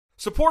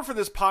Support for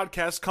this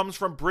podcast comes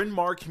from Bryn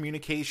Mawr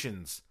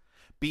Communications.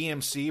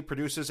 BMC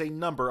produces a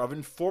number of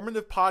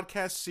informative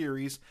podcast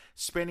series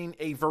spanning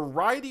a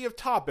variety of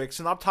topics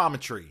in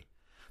optometry.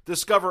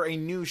 Discover a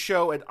new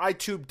show at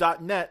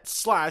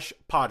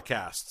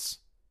itube.net/podcasts.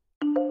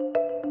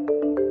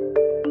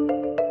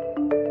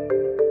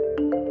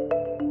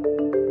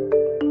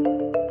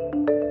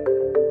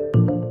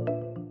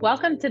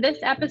 Welcome to this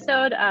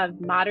episode of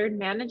Modern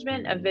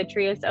Management of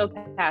Vitreous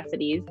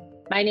Opacities.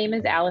 My name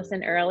is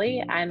Alison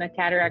Early. I'm a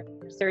cataract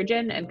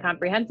surgeon and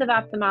comprehensive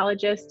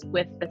ophthalmologist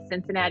with the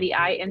Cincinnati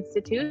Eye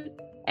Institute,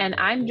 and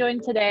I'm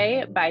joined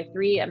today by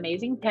three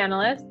amazing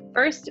panelists.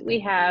 First, we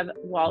have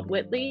Walt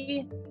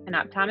Whitley, an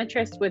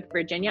optometrist with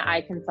Virginia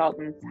Eye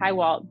Consultants. Hi,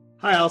 Walt.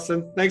 Hi,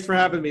 Alison. Thanks for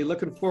having me.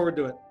 Looking forward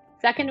to it.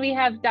 Second, we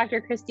have Dr.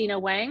 Christina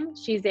Weng.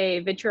 She's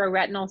a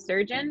vitreoretinal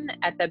surgeon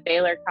at the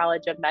Baylor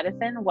College of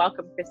Medicine.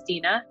 Welcome,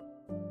 Christina.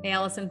 Hey,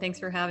 Alison. Thanks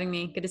for having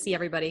me. Good to see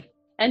everybody.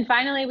 And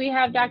finally, we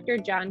have Dr.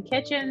 John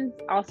Kitchens,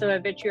 also a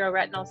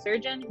vitreoretinal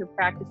surgeon who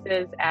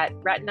practices at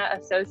Retina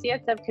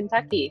Associates of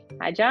Kentucky.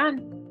 Hi,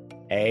 John.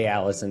 Hey,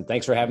 Alison.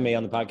 Thanks for having me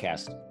on the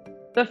podcast.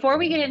 Before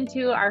we get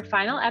into our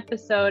final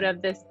episode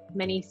of this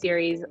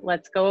mini-series,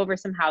 let's go over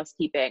some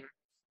housekeeping.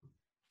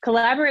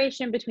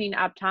 Collaboration between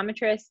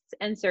optometrists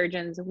and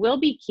surgeons will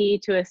be key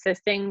to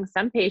assisting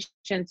some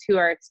patients who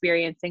are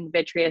experiencing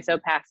vitreous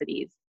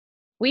opacities.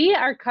 We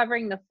are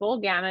covering the full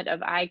gamut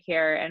of eye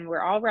care, and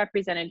we're all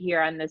represented here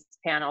on this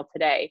panel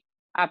today: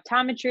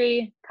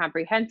 optometry,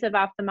 comprehensive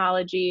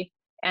ophthalmology,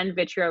 and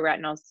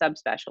vitreoretinal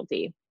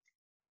subspecialty.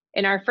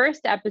 In our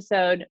first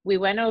episode, we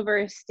went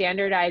over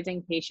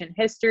standardizing patient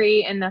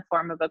history in the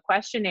form of a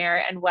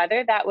questionnaire and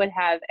whether that would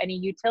have any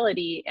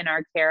utility in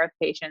our care of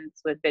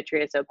patients with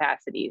vitreous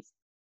opacities.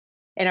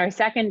 In our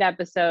second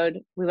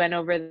episode, we went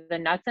over the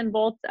nuts and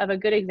bolts of a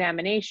good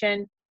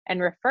examination and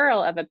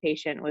referral of a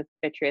patient with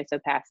vitreous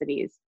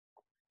opacities.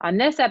 On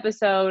this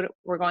episode,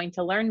 we're going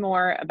to learn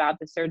more about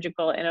the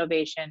surgical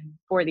innovation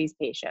for these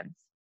patients.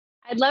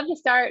 I'd love to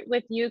start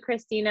with you,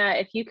 Christina.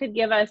 If you could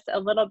give us a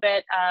little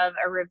bit of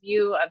a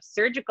review of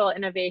surgical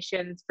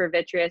innovations for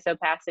vitreous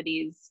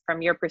opacities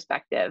from your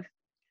perspective.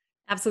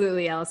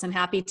 Absolutely, Alison.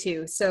 Happy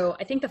to. So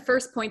I think the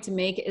first point to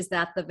make is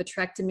that the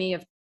vitrectomy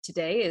of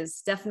today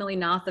is definitely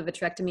not the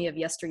vitrectomy of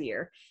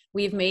yesteryear.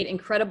 We've made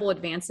incredible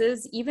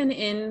advances. Even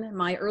in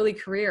my early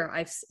career,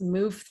 I've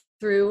moved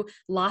through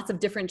lots of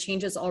different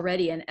changes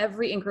already, and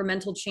every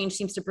incremental change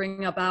seems to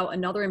bring about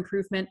another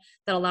improvement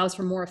that allows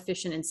for more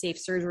efficient and safe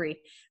surgery.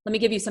 Let me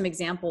give you some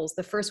examples.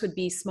 The first would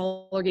be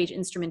smaller gauge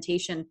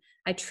instrumentation.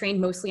 I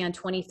trained mostly on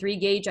 23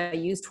 gauge. I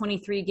used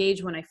 23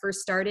 gauge when I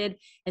first started,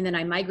 and then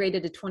I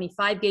migrated to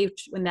 25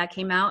 gauge when that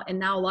came out. And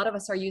now a lot of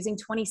us are using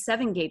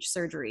 27 gauge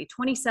surgery.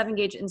 27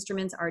 gauge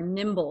instruments are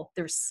nimble,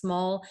 they're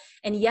small,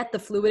 and yet the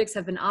fluidics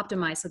have been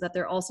optimized so that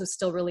they're also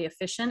still really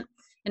efficient.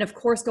 And of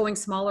course, going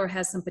smaller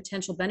has some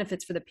potential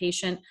benefits for the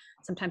patient.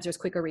 Sometimes there's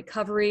quicker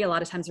recovery. A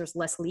lot of times there's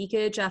less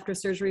leakage after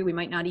surgery. We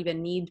might not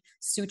even need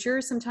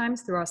sutures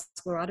sometimes through our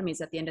sclerotomies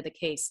at the end of the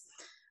case.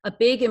 A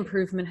big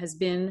improvement has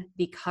been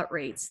the cut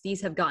rates.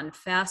 These have gotten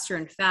faster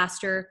and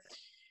faster.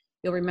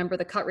 You'll remember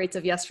the cut rates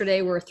of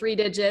yesterday were 3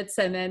 digits.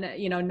 And then,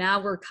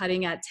 now we're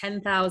cutting at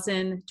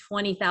 10,000,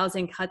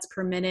 20,000 cuts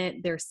per minute.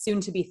 There's soon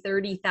to be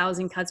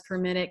 30,000 cuts per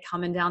minute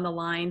coming down the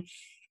line.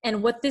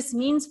 And what this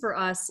means for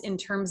us in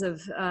terms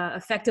of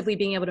effectively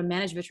being able to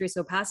manage vitreous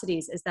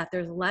opacities is that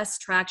there's less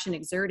traction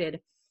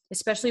exerted,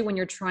 especially when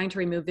you're trying to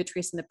remove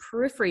vitreous in the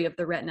periphery of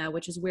the retina,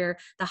 which is where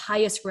the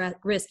highest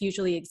risk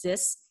usually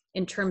exists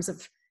in terms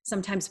of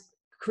sometimes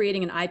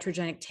creating an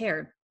iatrogenic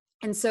tear.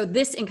 And so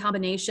this, in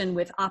combination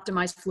with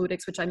optimized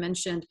fluidics, which I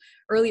mentioned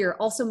earlier,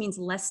 also means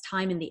less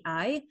time in the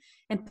eye.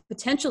 And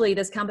potentially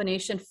this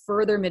combination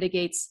further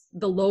mitigates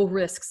the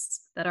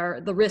risks that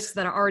are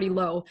already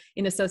low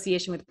in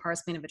association with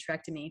parasplantar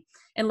vitrectomy.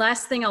 And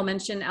last thing I'll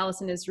mention,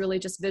 Alison, is really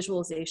just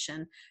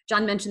visualization.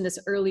 John mentioned this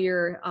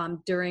earlier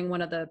during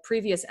one of the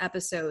previous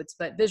episodes,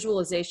 but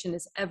visualization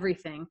is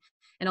everything.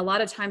 And a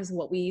lot of times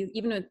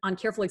even on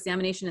careful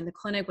examination in the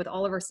clinic with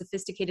all of our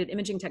sophisticated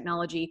imaging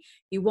technology,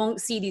 you won't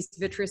see these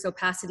vitreous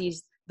opacities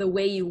the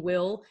way you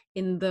will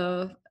in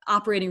the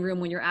operating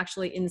room when you're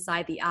actually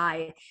inside the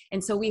eye.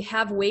 And so we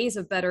have ways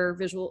of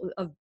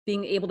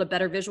being able to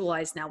better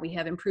visualize now. We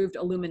have improved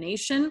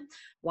illumination,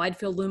 wide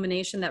field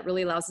illumination that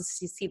really allows us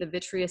to see the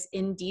vitreous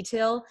in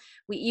detail.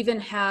 We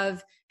even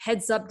have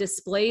heads-up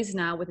displays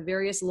now with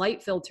various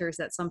light filters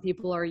that some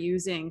people are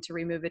using to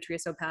remove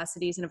vitreous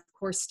opacities, and of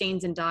course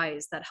stains and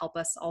dyes that help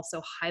us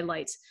also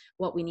highlight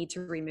what we need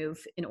to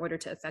remove in order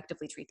to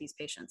effectively treat these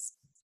patients.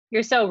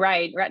 You're so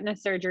right. Retina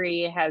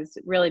surgery has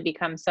really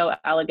become so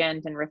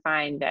elegant and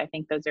refined. I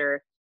think those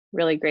are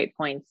really great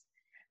points.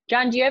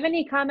 John, do you have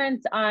any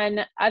comments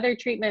on other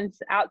treatments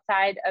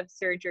outside of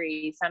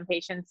surgery? Some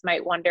patients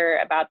might wonder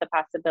about the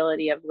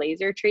possibility of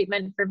laser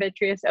treatment for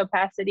vitreous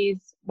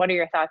opacities. What are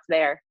your thoughts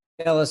there?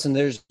 Yeah, listen,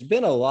 there's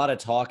been a lot of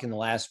talk in the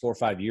last 4 or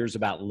 5 years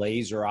about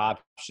laser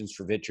options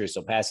for vitreous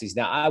opacities.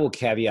 Now, I will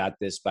caveat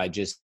this by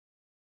just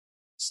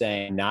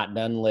saying not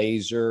done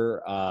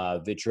laser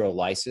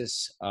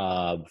vitreolysis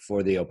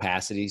for the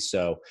opacities.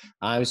 So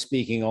I'm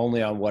speaking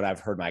only on what I've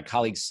heard my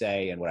colleagues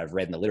say and what I've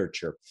read in the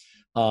literature.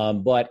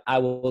 But I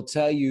will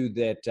tell you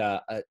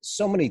that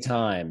so many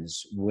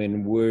times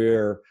when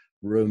we're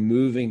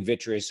removing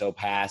vitreous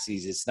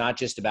opacities, it's not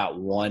just about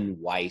one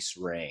Weiss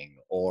ring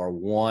or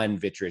one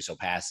vitreous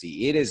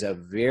opacity. It is a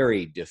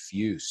very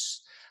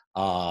diffuse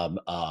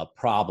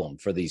problem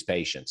for these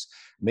patients.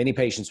 Many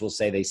patients will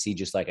say they see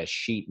just like a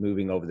sheet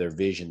moving over their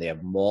vision. They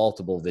have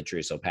multiple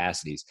vitreous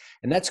opacities.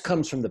 And that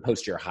comes from the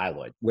posterior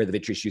hyaloid, where the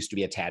vitreous used to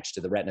be attached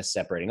to the retina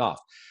separating off.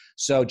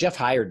 So Jeff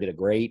Hyard did a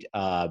great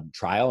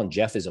trial, and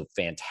Jeff is a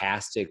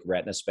fantastic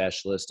retina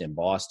specialist in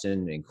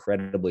Boston,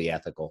 incredibly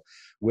ethical,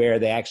 where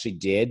they actually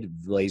did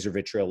laser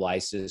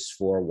vitreolysis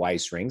for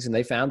Weiss rings, and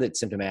they found that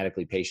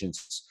symptomatically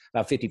patients,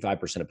 about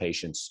 55% of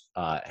patients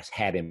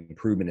had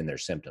improvement in their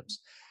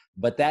symptoms.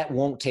 But that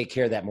won't take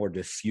care of that more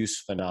diffuse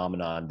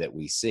phenomenon that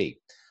we see.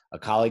 A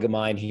colleague of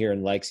mine here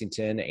in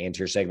Lexington,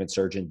 anterior segment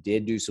surgeon,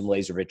 did do some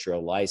laser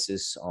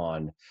vitreolysis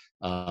on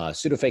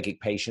pseudophakic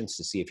patients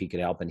to see if he could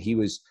help, and he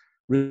was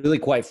really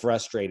quite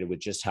frustrated with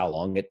just how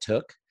long it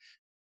took,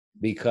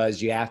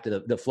 because you have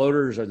to, the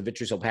floaters or the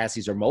vitreous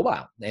opacities are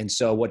mobile. And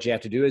so what you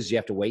have to do is you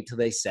have to wait till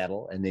they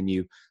settle, and then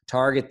you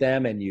target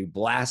them and you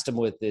blast them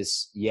with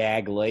this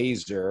YAG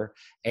laser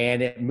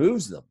and it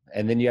moves them.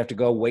 And then you have to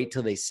go wait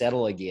till they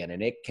settle again.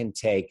 And it can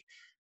take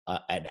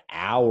an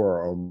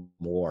hour or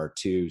more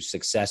to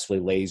successfully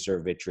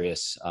laser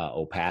vitreous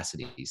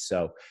opacities.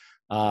 So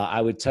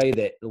I would tell you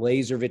that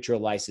laser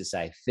vitreolysis,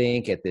 I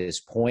think at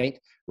this point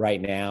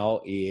right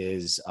now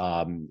is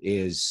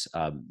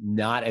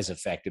not as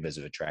effective as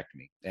a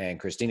vitrectomy. And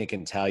Christina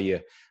can tell you,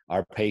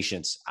 our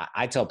patients,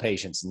 I tell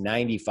patients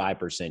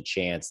 95%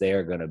 chance they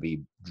are going to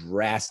be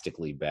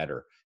drastically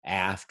better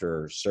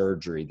after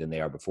surgery than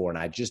they are before. And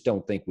I just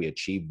don't think we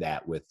achieved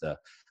that with the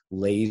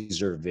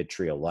laser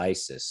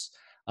vitreolysis.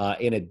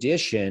 In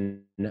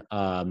addition,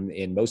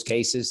 in most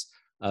cases,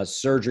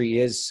 surgery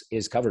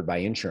is covered by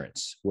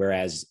insurance,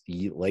 whereas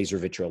laser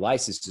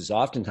vitreolysis is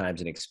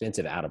oftentimes an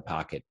expensive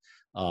out-of-pocket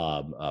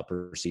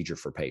procedure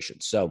for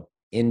patients. So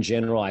in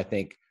general, I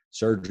think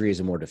surgery is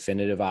a more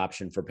definitive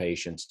option for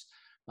patients,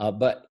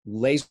 but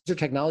laser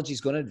technology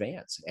is going to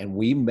advance, and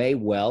we may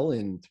well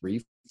in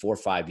 3, 4,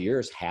 5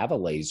 years have a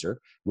laser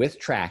with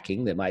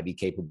tracking that might be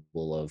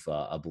capable of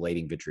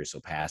ablating vitreous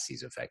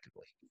opacities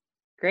effectively.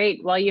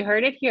 Great. Well, you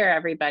heard it here,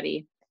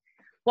 everybody.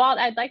 Walt,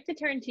 I'd like to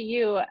turn to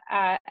you.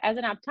 As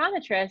an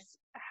optometrist,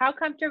 how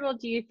comfortable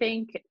do you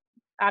think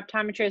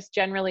optometrists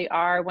generally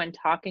are when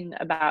talking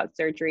about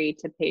surgery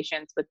to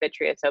patients with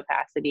vitreous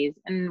opacities?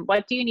 And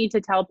what do you need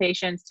to tell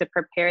patients to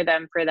prepare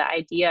them for the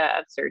idea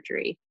of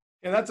surgery?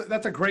 Yeah,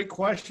 that's a great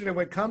question. And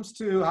when it comes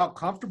to how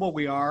comfortable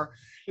we are,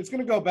 it's going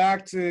to go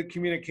back to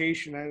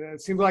communication. And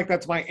it seems like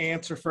that's my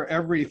answer for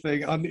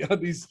everything on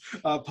these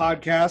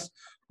podcasts.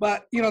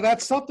 But, you know,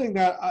 that's something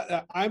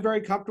that I'm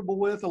very comfortable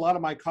with. A lot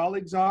of my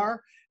colleagues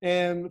are.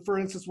 And for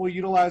instance, we'll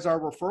utilize our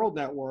referral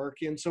network.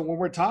 And so when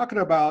we're talking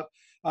about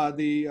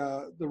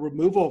the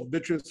removal of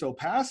vitreous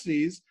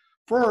opacities,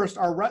 first,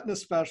 our retina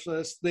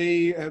specialists,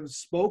 they have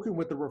spoken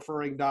with the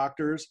referring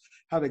doctors,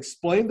 have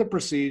explained the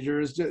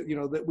procedures, you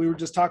know, that we were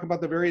just talking about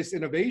the various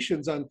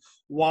innovations on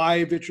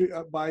why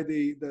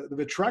the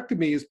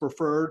vitrectomy is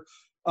preferred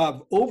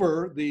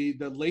over the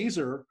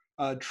laser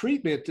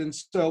treatment. And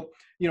so,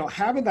 you know,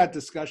 having that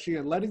discussion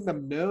and letting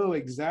them know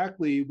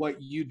exactly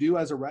what you do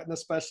as a retina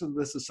specialist,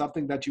 this is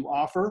something that you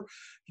offer,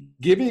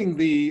 giving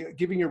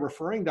your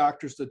referring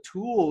doctors the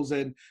tools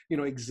and, you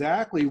know,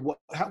 exactly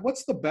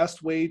what's the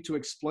best way to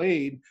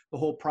explain the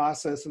whole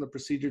process and the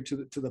procedure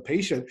to the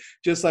patient,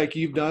 just like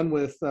you've done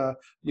with,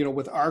 you know,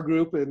 with our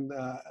group and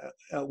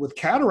with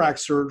cataract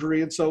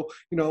surgery. And so,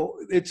 you know,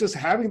 it's just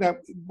having that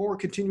more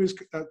continuous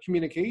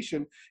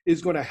communication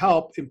is going to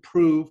help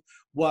improve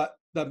what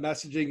the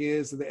messaging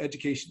is and the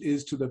education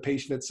is to the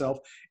patient itself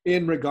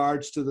in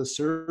regards to the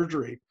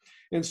surgery.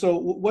 And so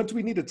what do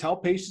we need to tell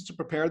patients to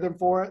prepare them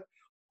for it?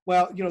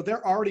 Well, you know,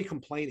 they're already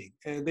complaining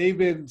and they've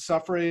been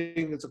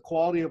suffering. It's a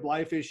quality of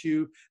life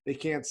issue. They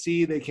can't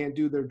see, they can't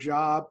do their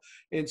job.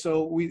 And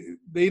so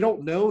they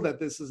don't know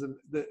that this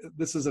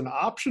is an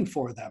option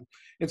for them.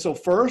 And so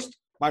first,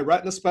 my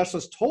retina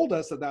specialist told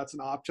us that that's an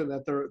option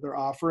that they're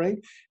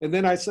offering. And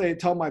then I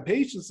tell my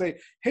patients,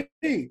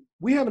 hey,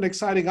 we have an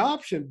exciting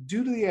option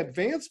due to the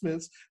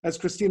advancements, as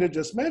Christina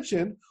just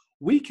mentioned.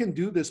 We can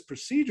do this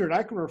procedure, and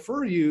I can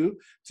refer you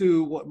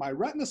to what my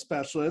retina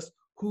specialist,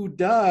 who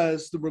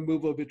does the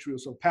removal of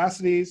vitreous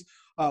opacities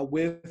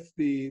with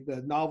the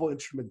novel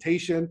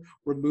instrumentation,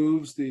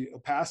 removes the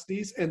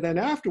opacities, and then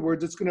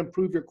afterwards, it's going to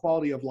improve your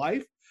quality of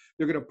life.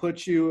 They're going to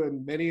put you,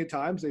 and many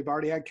times they've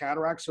already had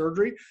cataract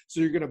surgery,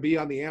 so you're going to be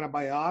on the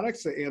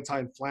antibiotics, the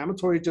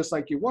anti-inflammatory, just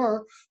like you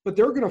were, but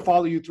they're going to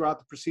follow you throughout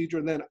the procedure,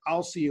 and then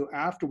I'll see you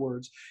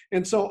afterwards.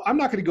 And so I'm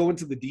not going to go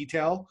into the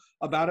detail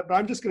about it, but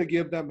I'm just going to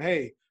give them,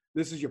 hey,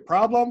 this is your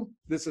problem.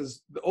 This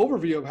is the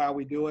overview of how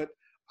we do it.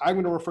 I'm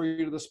going to refer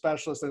you to the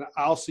specialist and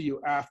I'll see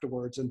you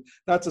afterwards. And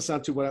that's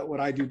essentially what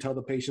I do tell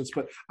the patients.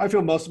 But I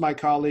feel most of my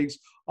colleagues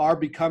are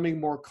becoming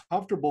more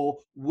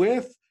comfortable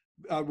with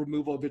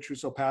removal of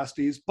vitreous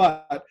opacities,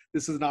 but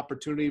this is an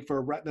opportunity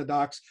for retina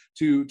docs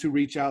to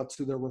reach out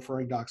to their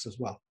referring docs as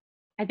well.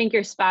 I think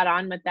you're spot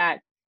on with that.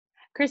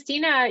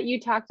 Christina, you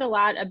talked a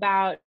lot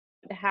about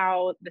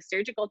how the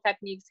surgical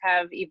techniques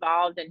have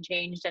evolved and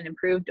changed and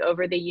improved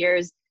over the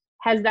years.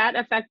 Has that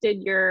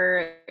affected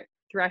your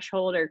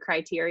threshold or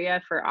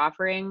criteria for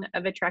offering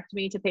a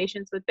vitrectomy to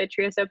patients with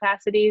vitreous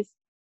opacities?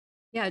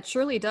 Yeah, it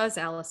surely does,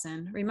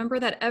 Allison. Remember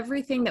that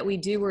everything that we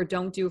do or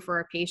don't do for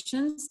our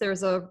patients,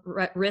 there's a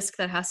risk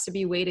that has to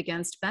be weighed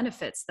against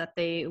benefits that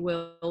they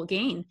will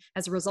gain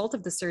as a result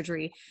of the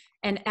surgery.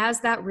 And as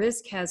that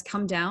risk has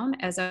come down,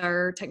 as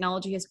our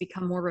technology has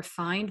become more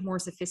refined, more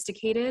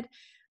sophisticated,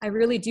 I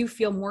really do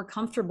feel more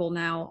comfortable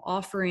now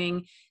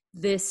offering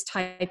this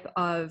type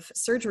of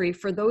surgery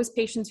for those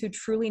patients who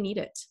truly need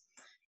it.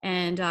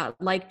 And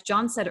like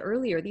John said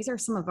earlier, these are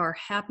some of our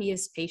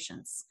happiest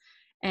patients.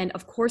 And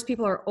of course,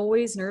 people are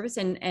always nervous,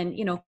 and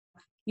you know,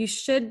 you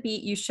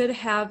should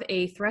have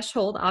a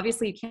threshold.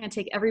 Obviously, you can't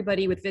take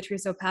everybody with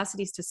vitreous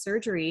opacities to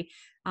surgery.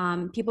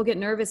 People get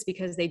nervous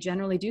because they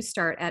generally do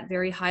start at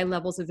very high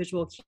levels of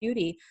visual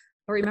acuity.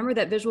 But remember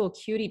that visual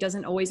acuity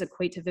doesn't always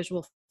equate to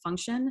visual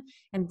function,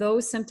 and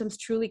those symptoms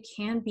truly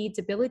can be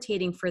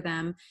debilitating for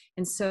them.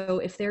 And so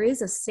if there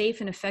is a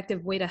safe and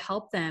effective way to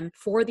help them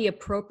for the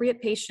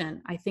appropriate patient,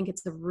 I think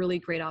it's a really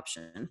great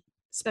option,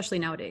 especially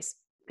nowadays.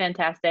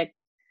 Fantastic.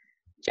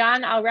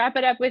 John, I'll wrap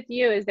it up with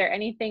you. Is there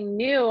anything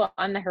new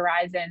on the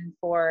horizon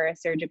for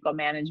surgical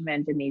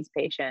management in these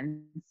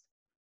patients?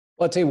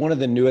 Well, I'll tell you, one of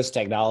the newest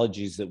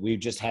technologies that we've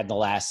just had in the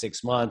last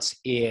 6 months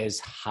is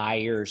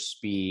higher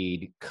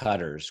speed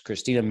cutters.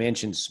 Christina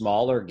mentioned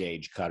smaller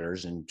gauge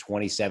cutters, and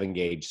 27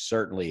 gauge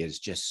certainly is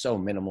just so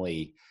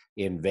minimally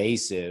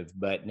invasive.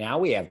 But now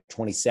we have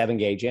 27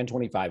 gauge and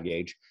 25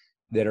 gauge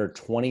that are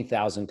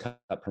 20,000 cut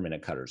per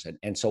minute cutters.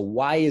 And so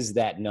why is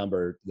that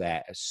number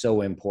that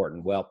so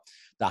important? Well,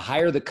 the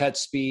higher the cut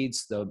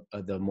speeds, the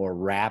more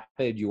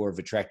rapid your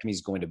vitrectomy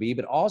is going to be,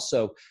 but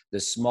also the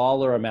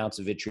smaller amounts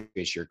of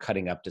vitreous you're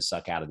cutting up to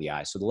suck out of the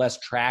eye. So the less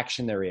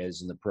traction there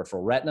is in the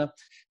peripheral retina,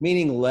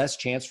 meaning less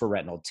chance for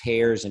retinal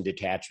tears and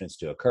detachments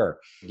to occur.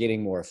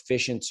 Getting more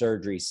efficient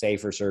surgery,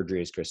 safer surgery,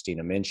 as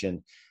Christina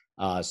mentioned.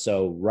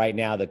 So right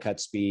now the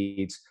cut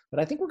speeds, but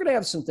I think we're going to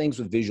have some things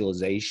with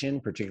visualization,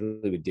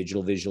 particularly with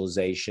digital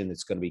visualization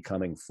that's going to be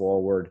coming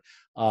forward.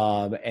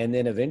 And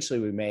then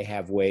eventually we may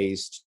have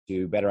ways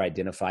to better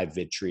identify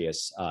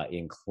vitreous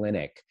in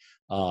clinic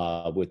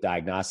with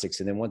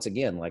diagnostics. And then once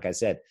again, like I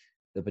said,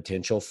 the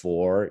potential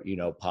for,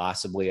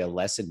 possibly a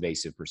less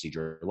invasive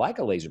procedure, like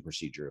a laser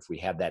procedure, if we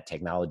have that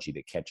technology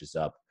that catches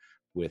up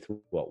with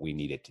what we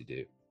need it to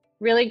do.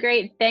 Really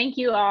great. Thank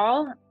you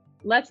all.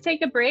 Let's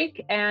take a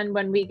break, and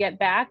when we get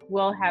back,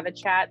 we'll have a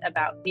chat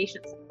about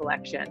patient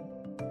selection.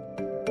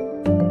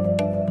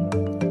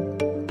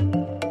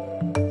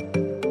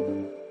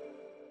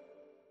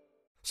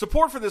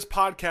 Support for this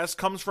podcast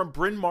comes from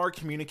Bryn Mawr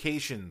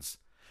Communications.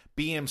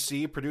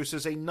 BMC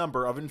produces a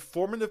number of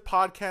informative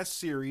podcast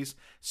series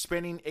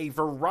spanning a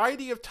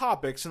variety of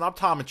topics in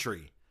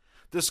optometry.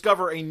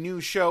 Discover a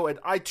new show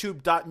at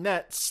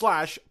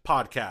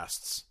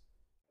itube.net/podcasts.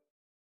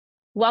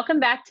 Welcome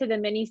back to the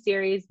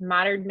mini-series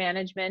Modern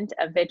Management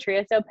of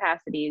Vitreous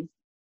Opacities.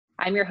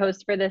 I'm your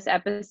host for this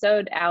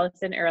episode,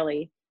 Alison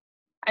Early.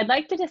 I'd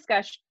like to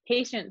discuss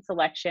patient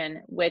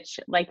selection, which,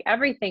 like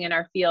everything in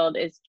our field,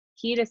 is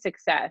key to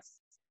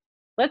success.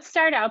 Let's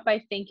start out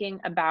by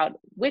thinking about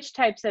which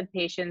types of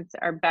patients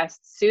are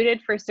best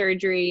suited for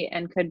surgery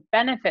and could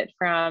benefit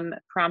from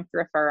prompt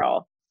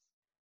referral.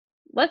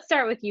 Let's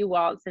start with you,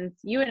 Walt, since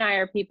you and I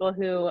are people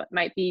who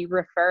might be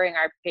referring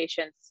our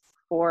patients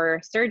for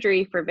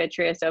surgery for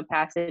vitreous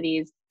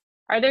opacities.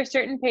 Are there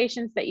certain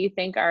patients that you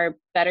think are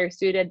better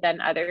suited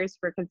than others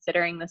for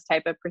considering this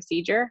type of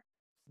procedure?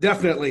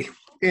 Definitely.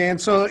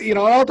 And so, it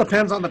all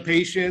depends on the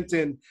patient.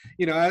 And,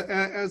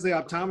 as the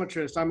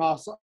optometrist, I'm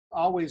also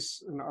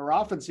always or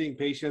often seeing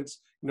patients,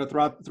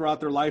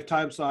 throughout their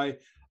lifetime. So I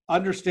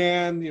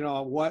understand,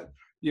 what,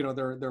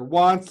 their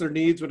wants, their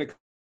needs when it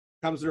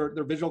comes to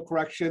their visual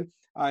correction.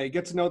 I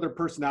get to know their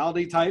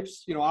personality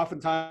types.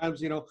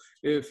 Oftentimes,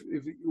 if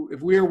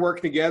we're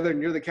working together and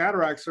you're the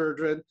cataract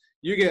surgeon,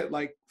 you get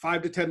like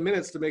 5 to 10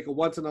 minutes to make a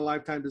once in a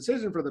lifetime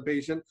decision for the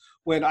patient,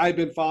 when I've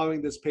been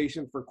following this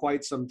patient for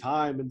quite some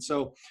time. And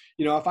so,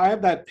 if I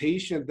have that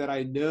patient that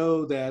I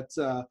know that,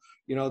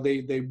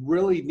 they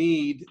really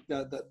need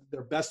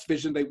their best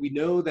vision, that we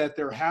know that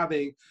they're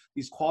having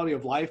these quality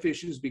of life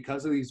issues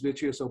because of these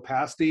vitreous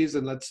opacities,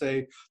 and let's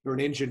say they're an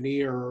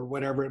engineer or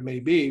whatever it may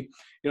be,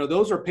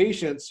 those are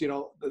patients,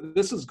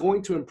 this is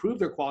going to improve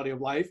their quality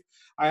of life.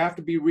 I have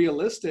to be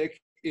realistic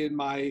in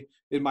my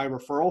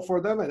referral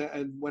for them.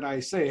 And when I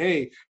say,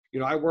 hey,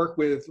 I work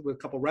with a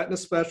couple retina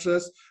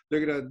specialists.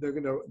 They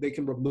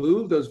can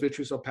remove those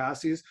vitreous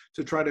opacities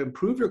to try to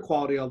improve your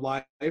quality of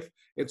life.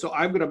 And so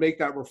I'm going to make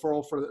that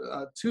referral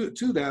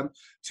to them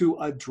to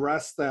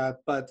address that.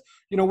 But,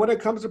 when it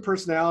comes to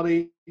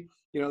personality,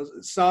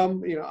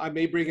 some, I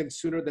may bring in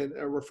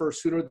refer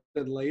sooner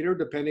than later,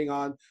 depending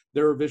on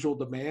their visual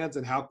demands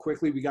and how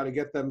quickly we got to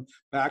get them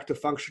back to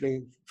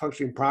functioning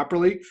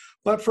properly.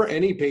 But for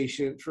any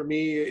patient, for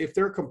me, if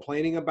they're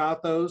complaining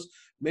about those,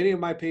 many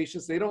of my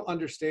patients, they don't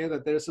understand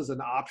that this is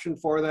an option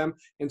for them.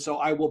 And so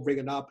I will bring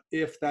it up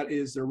if that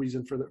is their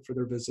reason for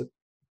their visit.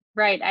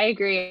 Right. I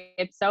agree.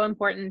 It's so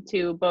important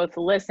to both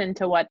listen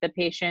to what the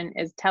patient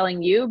is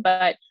telling you,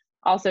 but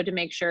also to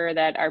make sure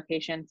that our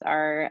patients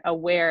are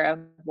aware of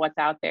what's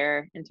out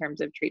there in terms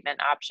of treatment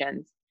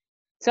options.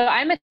 So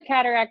I'm a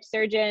cataract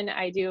surgeon.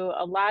 I do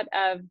a lot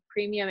of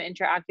premium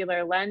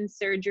intraocular lens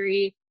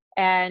surgery,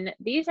 and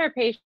these are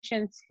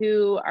patients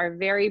who are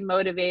very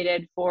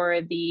motivated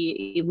for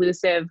the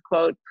elusive,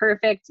 quote,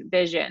 perfect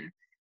vision.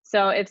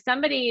 So if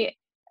somebody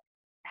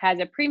has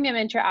a premium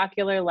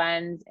intraocular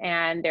lens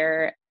and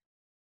they're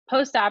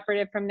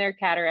post-operative from their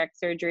cataract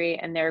surgery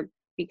and they're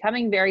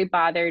becoming very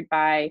bothered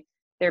by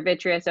their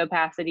vitreous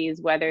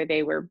opacities, whether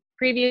they were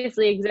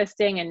previously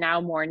existing and now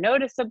more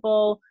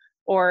noticeable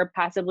or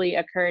possibly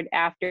occurred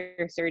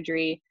after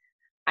surgery,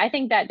 I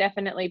think that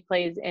definitely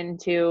plays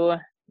into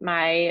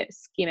my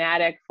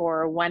schematic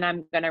for when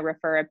I'm going to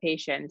refer a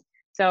patient.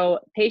 So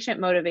patient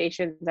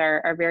motivations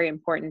are very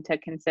important to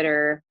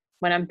consider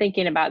when I'm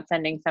thinking about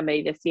sending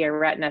somebody to see a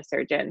retina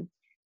surgeon.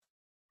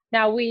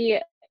 Now,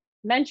 we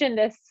mentioned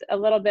this a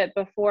little bit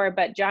before,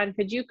 but John,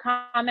 could you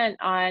comment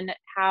on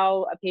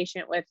how a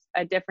patient with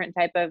a different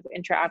type of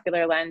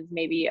intraocular lens,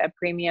 maybe a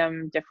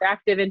premium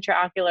diffractive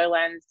intraocular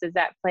lens, does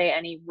that play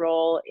any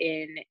role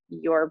in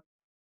your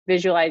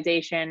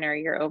visualization or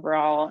your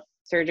overall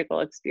surgical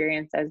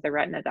experience as the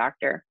retina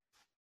doctor?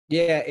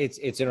 Yeah, it's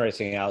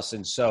interesting,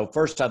 Allison. So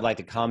first, I'd like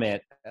to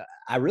comment.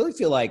 I really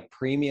feel like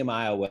premium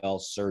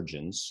IOL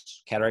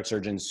surgeons, cataract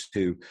surgeons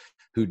who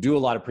do a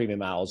lot of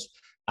premium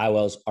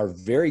IOLs are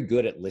very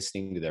good at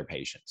listening to their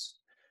patients.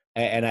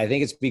 And I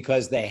think it's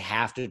because they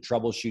have to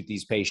troubleshoot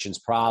these patients'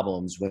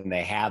 problems when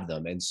they have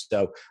them. And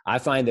so I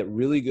find that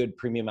really good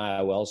premium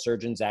IOL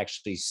surgeons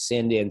actually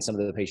send in some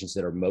of the patients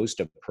that are most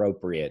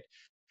appropriate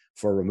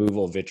for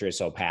removal of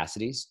vitreous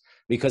opacities,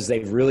 because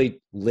they've really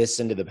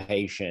listened to the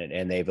patient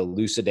and they've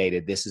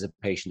elucidated this is a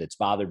patient that's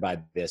bothered by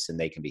this and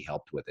they can be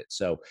helped with it.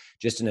 So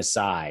just an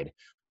aside.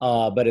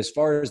 But as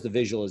far as the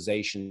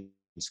visualization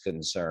is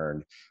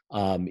concerned,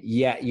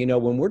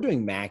 when we're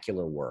doing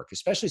macular work,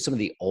 especially some of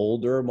the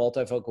older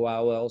multifocal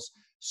IOLs,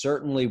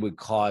 certainly would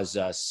cause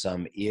us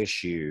some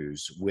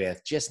issues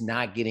with just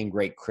not getting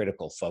great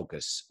critical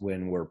focus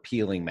when we're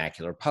peeling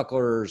macular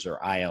pucklers or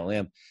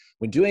ILM.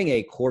 When doing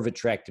a core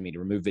vitrectomy to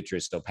remove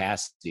vitreous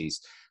opacities,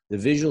 the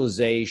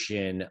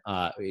visualization,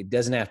 it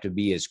doesn't have to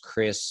be as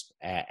crisp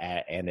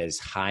and as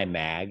high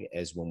mag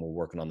as when we're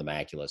working on the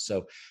macula.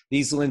 So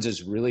these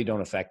lenses really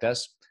don't affect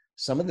us.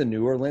 Some of the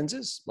newer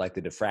lenses, like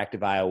the diffractive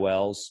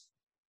IOLs,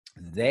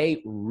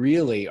 they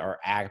really are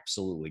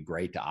absolutely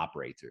great to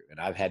operate through. And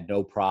I've had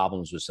no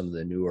problems with some of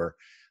the newer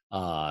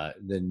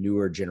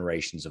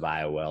generations of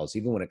IOLs,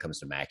 even when it comes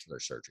to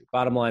macular surgery.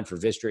 Bottom line, for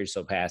vitreous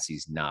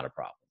opacities, not a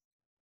problem.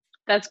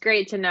 That's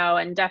great to know,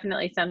 and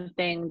definitely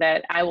something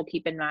that I will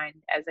keep in mind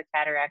as a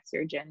cataract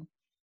surgeon.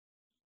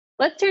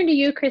 Let's turn to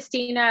you,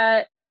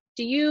 Christina.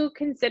 Do you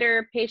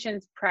consider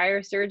patients'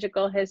 prior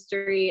surgical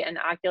history and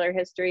ocular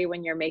history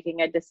when you're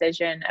making a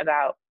decision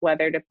about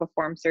whether to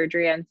perform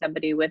surgery on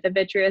somebody with a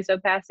vitreous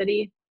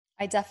opacity?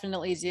 I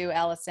definitely do,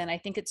 Allison. I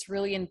think it's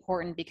really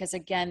important because,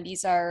 again,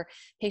 these are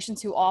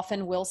patients who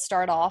often will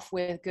start off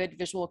with good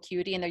visual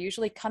acuity, and they're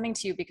usually coming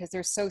to you because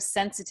they're so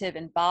sensitive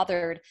and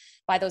bothered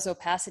by those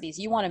opacities.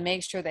 You want to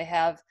make sure they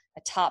have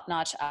a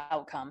top-notch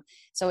outcome.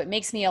 So it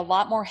makes me a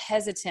lot more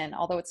hesitant,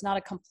 although it's not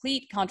a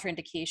complete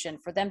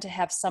contraindication, for them to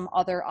have some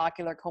other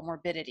ocular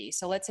comorbidity.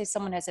 So let's say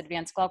someone has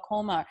advanced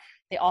glaucoma,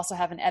 they also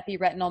have an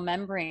epiretinal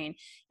membrane.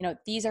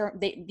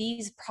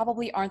 These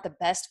probably aren't the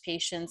best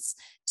patients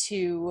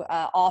to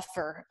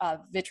offer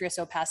vitreous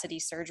opacity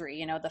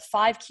surgery. The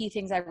 5 key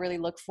things I really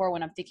look for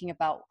when I'm thinking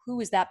about who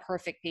is that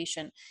perfect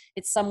patient.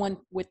 It's someone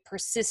with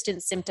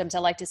persistent symptoms. I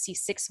like to see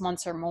 6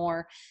 months or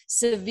more,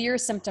 severe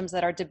symptoms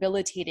that are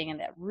debilitating and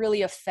that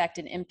really affect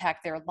and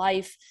impact their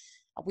life.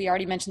 We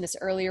already mentioned this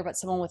earlier, but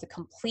someone with a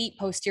complete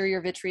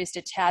posterior vitreous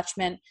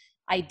detachment,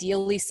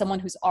 ideally someone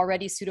who's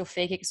already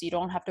pseudophakic, so you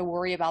don't have to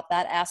worry about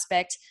that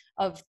aspect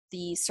of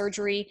the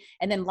surgery.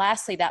 And then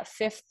lastly, that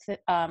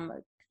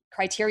 5th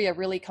criteria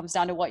really comes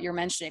down to what you're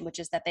mentioning, which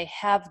is that they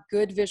have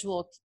good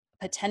visual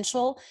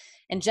potential.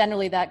 And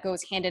generally that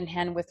goes hand in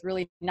hand with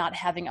really not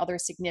having other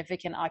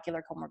significant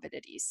ocular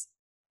comorbidities.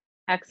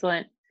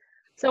 Excellent.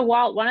 So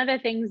Walt, one of the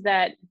things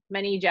that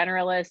many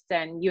generalists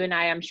and you and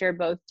I, I'm sure,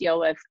 both deal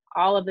with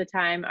all of the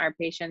time are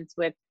patients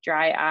with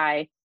dry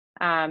eye.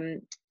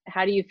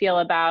 How do you feel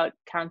about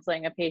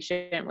counseling a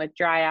patient with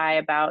dry eye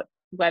about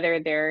whether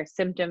their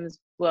symptoms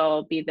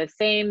will be the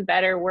same,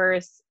 better,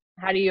 worse?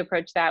 How do you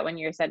approach that when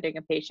you're sending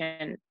a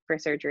patient for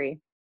surgery?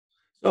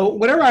 So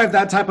whenever I have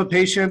that type of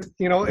patient,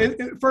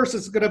 first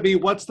it's going to be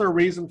what's their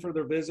reason for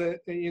their visit.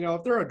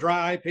 If they're a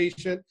dry eye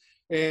patient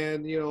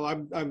and,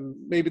 I'm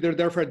maybe they're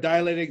there for a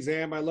dilated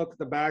exam, I look at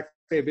the back,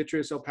 they have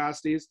vitreous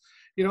opacities,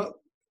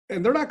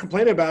 and they're not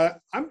complaining about it,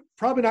 I'm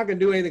probably not going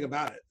to do anything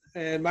about it.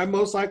 And I'm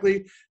most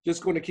likely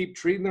just going to keep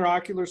treating their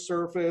ocular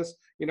surface.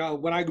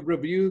 When I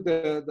review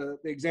the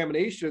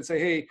examination and say,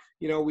 hey,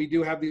 we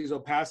do have these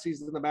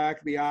opacities in the back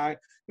of the eye,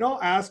 I'll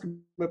ask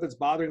them if it's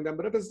bothering them.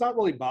 But if it's not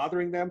really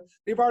bothering them,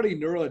 they've already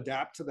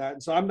neuroadapt to that.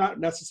 And so I'm not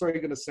necessarily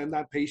going to send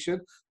that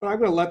patient, but I'm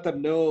going to let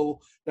them know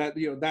that,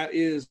 that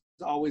is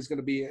always going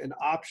to be an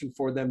option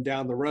for them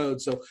down the road.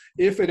 So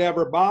if it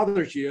ever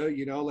bothers you,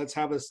 let's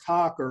have this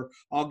talk, or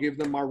I'll give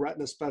them our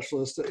retina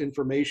specialist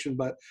information.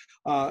 But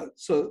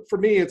so for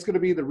me, it's going to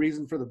be the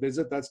reason for the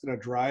visit that's going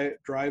to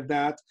drive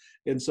that.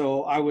 And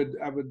so I would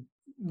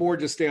more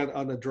just stay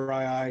on the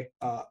dry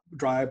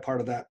eye part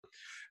of that.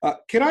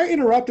 Can I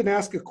interrupt and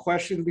ask a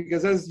question?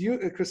 Because as you,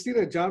 Christina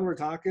and John, were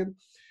talking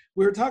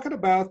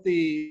about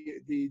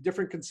the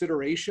different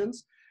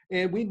considerations.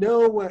 And we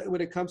know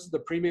when it comes to the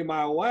premium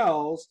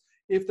IOLs,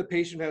 if the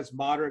patient has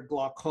moderate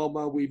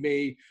glaucoma,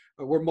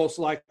 we're most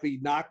likely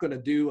not going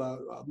to do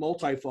a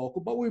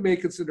multifocal, but we may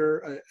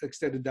consider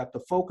extended depth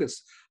of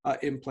focus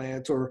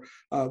implants, or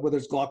whether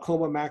it's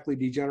glaucoma, macular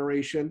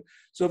degeneration.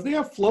 So if they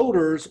have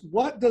floaters,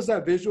 what does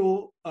that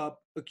visual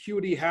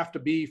acuity have to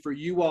be for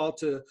you all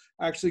to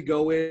actually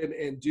go in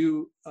and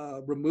do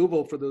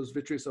removal for those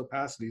vitreous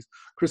opacities?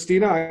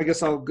 Christina, I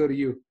guess I'll go to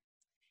you.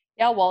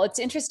 Yeah, well, it's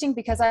interesting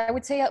because I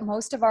would say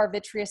most of our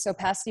vitreous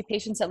opacity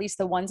patients, at least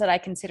the ones that I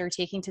consider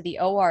taking to the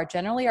OR,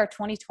 generally are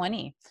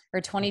 2020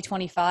 or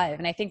 2025.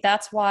 And I think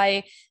that's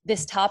why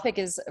this topic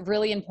is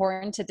really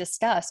important to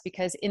discuss,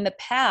 because in the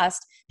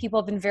past, people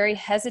have been very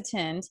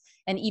hesitant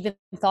and even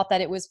thought that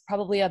it was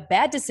probably a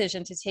bad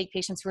decision to take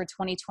patients who are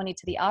 2020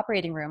 to the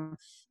operating room.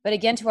 But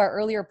again, to our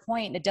earlier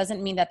point, it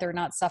doesn't mean that they're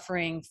not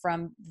suffering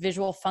from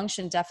visual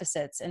function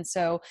deficits. And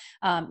so,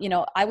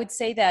 I would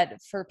say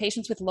that for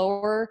patients with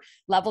lower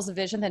levels of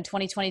vision than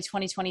 2020,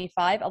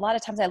 2025, a lot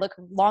of times I look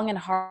long and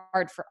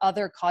hard for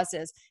other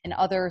causes and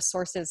other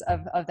sources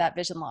of that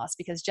vision loss,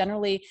 because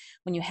generally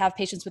when you have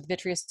patients with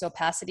vitreous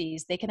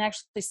opacities, they can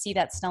actually see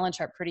that Snellen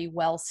chart pretty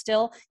well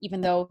still,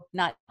 even though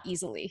not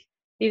easily.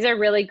 These are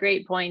really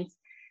great points.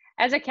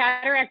 As a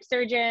cataract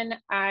surgeon,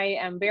 I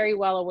am very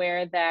well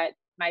aware that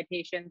my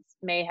patients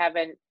may have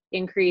an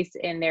increase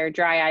in their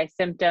dry eye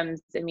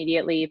symptoms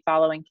immediately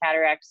following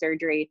cataract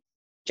surgery.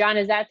 John,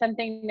 is that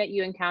something that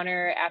you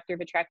encounter after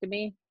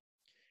vitrectomy?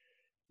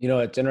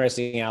 It's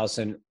interesting,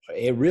 Alison.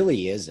 It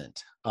really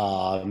isn't.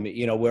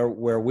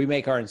 Where we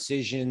make our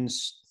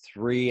incisions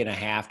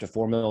 3.5 to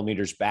 4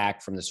 millimeters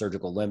back from the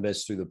surgical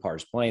limbus through the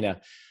pars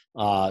plana,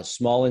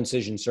 small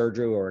incision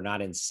surgery, or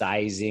not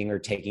incising or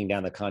taking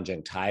down the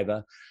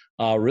conjunctiva,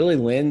 really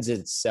lends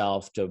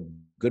itself to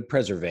good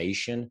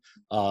preservation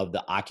of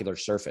the ocular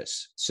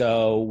surface.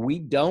 So we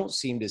don't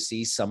seem to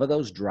see some of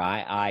those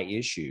dry eye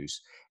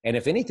issues. And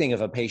if anything,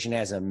 if a patient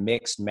has a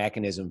mixed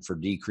mechanism for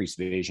decreased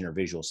vision or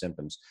visual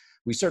symptoms,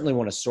 we certainly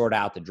want to sort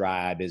out the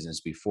dry eye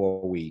business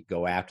before we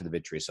go after the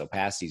vitreous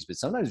opacities. But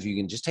sometimes if you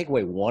can just take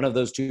away one of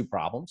those two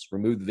problems,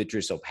 remove the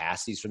vitreous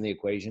opacities from the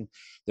equation,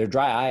 their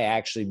dry eye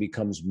actually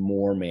becomes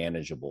more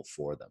manageable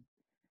for them.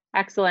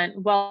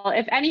 Excellent. Well,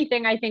 if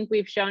anything, I think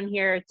we've shown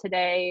here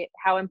today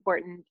how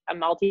important a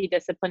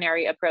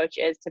multidisciplinary approach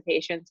is to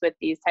patients with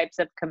these types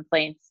of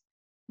complaints.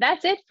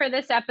 That's it for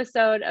this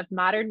episode of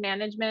Modern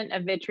Management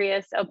of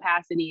Vitreous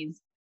Opacities.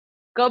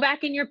 Go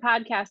back in your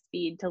podcast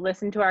feed to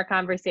listen to our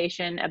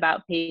conversation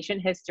about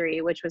patient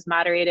history, which was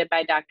moderated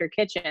by Dr.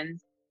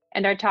 Kitchens,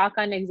 and our talk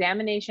on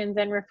examinations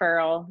and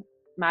referral,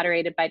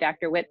 moderated by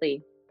Dr.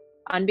 Whitley.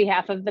 On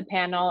behalf of the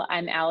panel,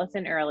 I'm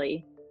Alison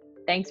Early.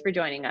 Thanks for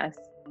joining us.